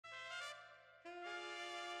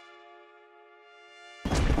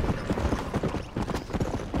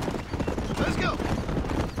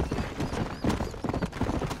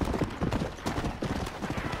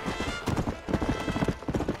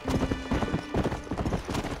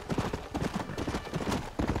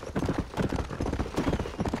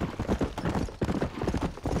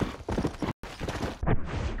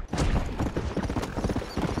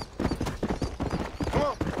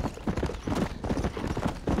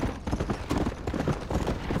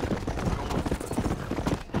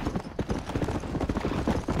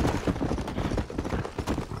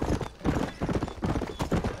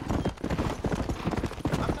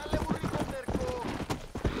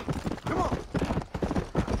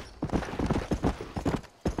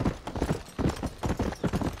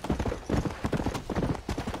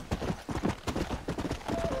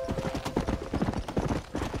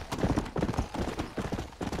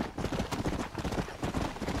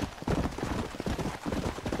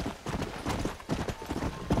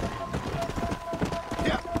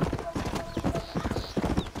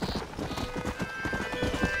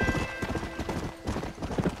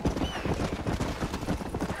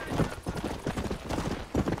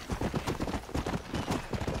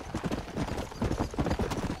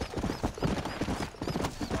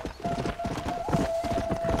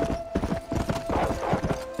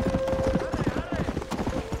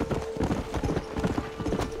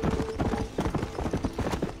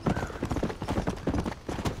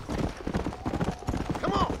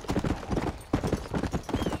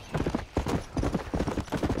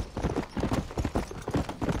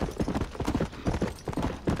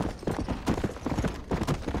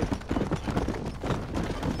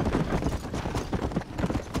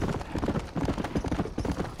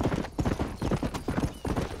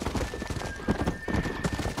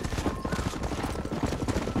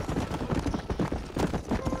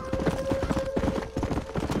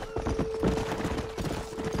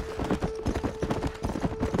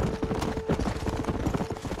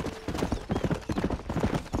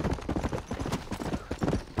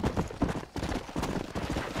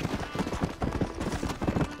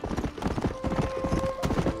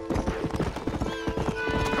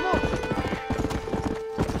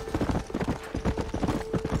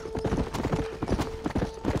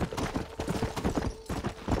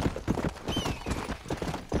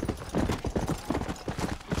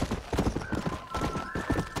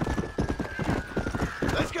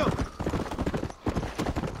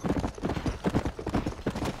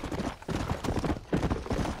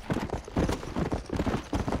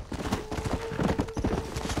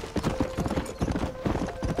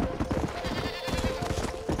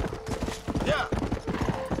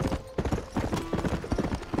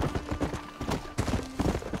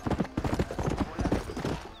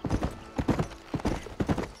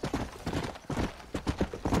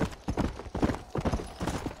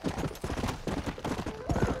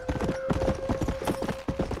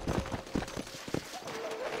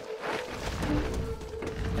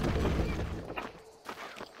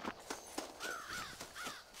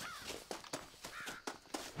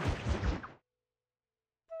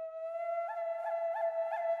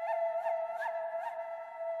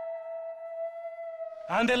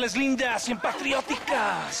Ándeles, lindas, bien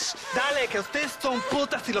patrióticas. Dale, que ustedes son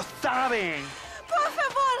putas y lo saben. Por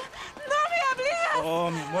favor, no me obligas.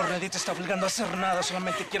 Oh, mi amor, nadie te está obligando a hacer nada.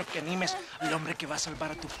 Solamente quiero que animes al hombre que va a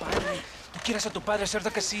salvar a tu padre. ¿Tú quieres a tu padre,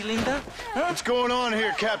 cierto que sí, linda? ¿Ah? What's going on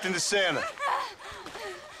here, Captain DeSanta?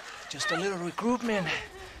 Just a little recruitment.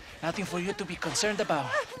 Nothing for you to be concerned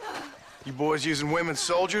about. You boys using women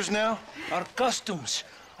soldiers now? Our costumes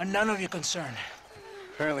are none of your concern.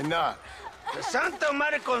 Apparently not. ¡Santo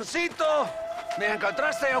mariconcito! ¿Me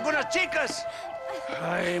encontraste algunas chicas?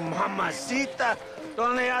 Ay, mamacita,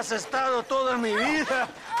 ¿dónde has estado toda mi vida?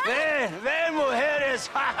 Ven, mujeres.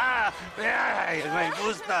 Ay, me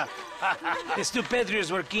gusta. These two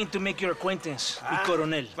patriots were keen to make your acquaintance, mi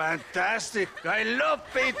coronel. Fantastic. I love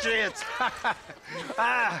patriots.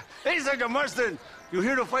 Hey, Sergeant Marston, you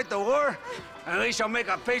here to fight the war? And we shall make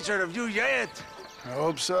a patriot of you yet. I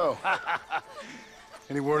hope so.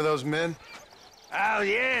 Any word of those men? Oh,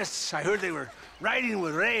 yes. I heard they were riding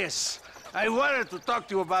with Reyes. I wanted to talk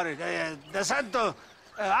to you about it. De Santo,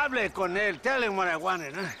 hable con él. Tell him what I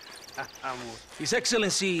wanted. His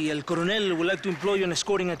Excellency, el coronel, would like to employ you in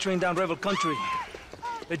escorting a train down rebel country.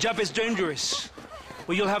 The job is dangerous,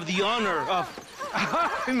 but you'll have the honor of...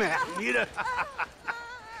 Mira.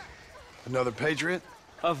 Another patriot?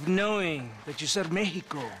 of knowing that you served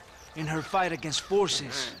Mexico in her fight against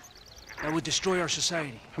forces that would destroy our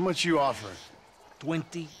society. How much you offering?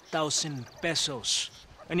 20,000 pesos.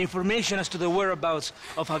 And information as to the whereabouts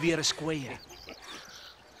of Javier Escuella.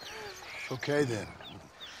 Okay, then.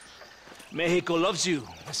 Mexico loves you,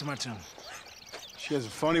 Mr. Martin. She has a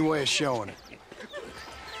funny way of showing it.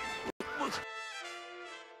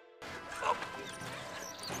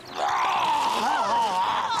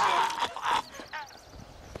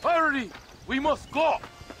 Hurry! We must go!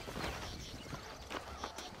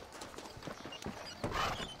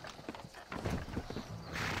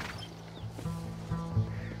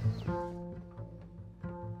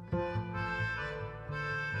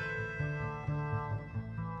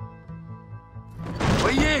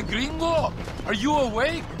 Oye, gringo! Are you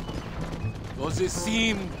awake? Does it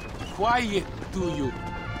seem quiet to you?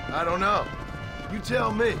 I don't know. You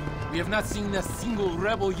tell me. We have not seen a single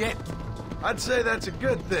rebel yet. I'd say that's a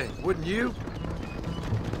good thing, wouldn't you?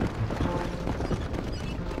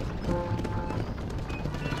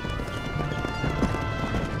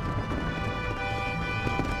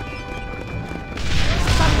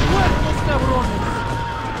 ¡Están muertos, cabrones!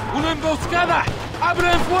 ¡Una emboscada!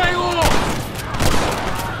 ¡Abre fuego!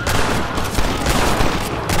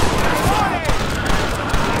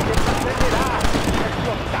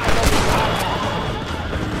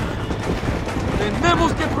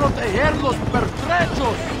 ¡Tenemos que proteger los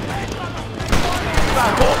pertrechos!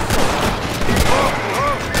 ¡Baboso!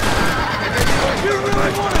 You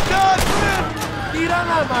really want to die, friend? ¡Irán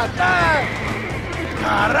a matar!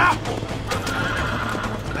 ¡Carajo!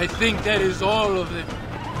 I think that is all of them.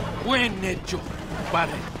 Buen hecho,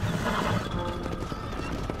 padre.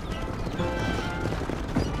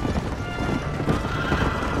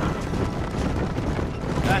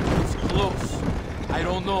 That was close. I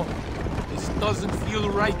don't know. This doesn't feel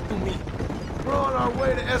right to me. We're on our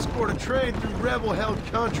way to escort a train through rebel-held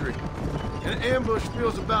country. An ambush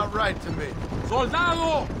feels about right to me.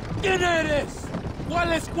 ¡Soldado! ¿Quién eres?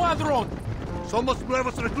 ¿Cuál escuadrón? Somos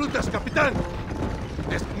nuevos reclutas, capitán.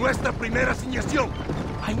 Es nuestra primera asignación.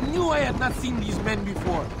 I knew I had not seen these men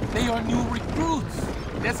before. They are new recruits.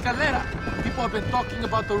 De Escalera, people have been talking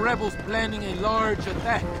about the rebels planning a large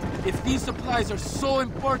attack. If these supplies are so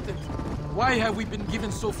important, why have we been given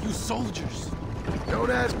so few soldiers? Don't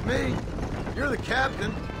ask me. You're the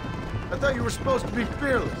captain. I thought you were supposed to be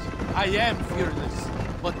fearless. I am fearless,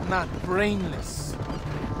 but not brainless.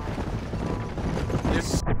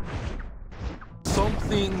 There's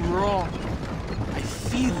something wrong. I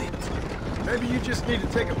feel it. Maybe you just need to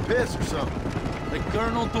take a piss or something. The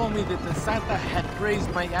colonel told me that the Santa had praised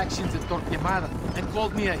my actions at Torquemada and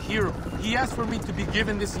called me a hero. He asked for me to be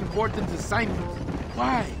given this important assignment.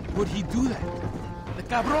 Why would he do that? The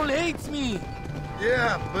cabron hates me!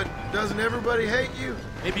 Yeah, but doesn't everybody hate you?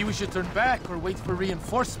 Maybe we should turn back or wait for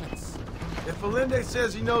reinforcements. If Allende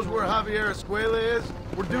says he knows where Javier Escuela is,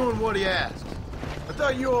 we're doing what he asks. I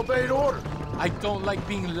thought you obeyed orders. I don't like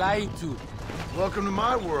being lied to. Welcome to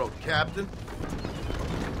my world, Captain.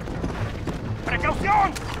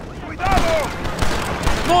 ¡Precaución! ¡Cuidado!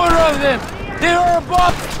 More of them! They are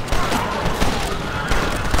above!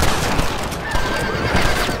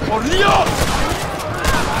 ¡Por Dios!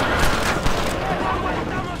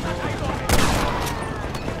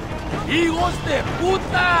 ¡Hijos de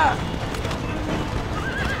puta!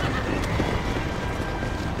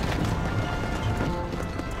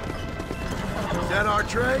 our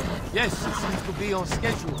trade? Yes, it seems to be on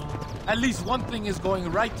schedule. At least one thing is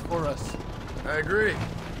going right for us. I agree.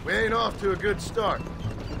 We ain't off to a good start.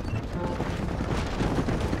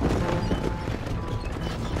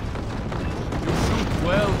 You shoot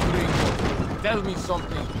well, Gringo. Tell me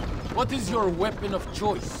something. What is your weapon of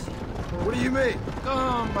choice? What do you mean?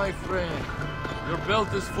 Come, my friend. Your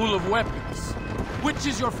belt is full of weapons. Which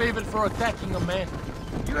is your favorite for attacking a man?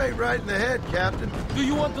 You ain't right in the head, Captain. Do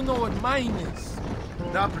you want to know what mine is?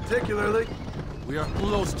 Not particularly. We are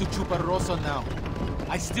close to Chuparosa now.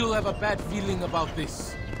 I still have a bad feeling about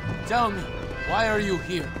this. Tell me, why are you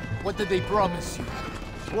here? What did they promise you?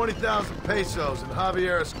 20,000 pesos in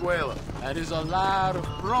Javier Escuela. That is a lot of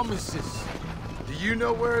promises. Do you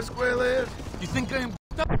know where Escuela is? You think I'm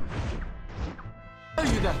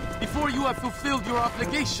tell you that before you have fulfilled your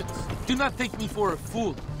obligations? Do not take me for a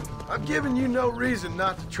fool. I'm giving you no reason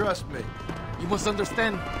not to trust me. You must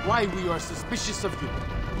understand why we are suspicious of you.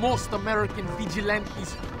 Most American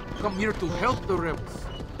vigilantes come here to help the rebels.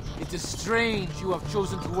 It is strange you have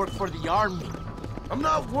chosen to work for the army. I'm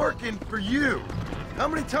not working for you. How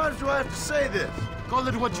many times do I have to say this? Call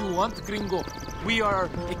it what you want, Gringo. We are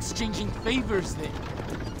exchanging favors then.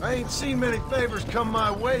 I ain't seen many favors come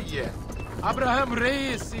my way yet. Abraham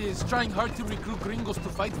Reyes is trying hard to recruit gringos to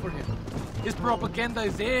fight for him. His propaganda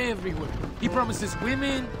is everywhere. He promises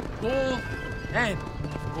women, gold, and,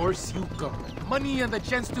 of course, you come. Money and the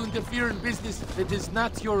chance to interfere in business that is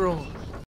not your own.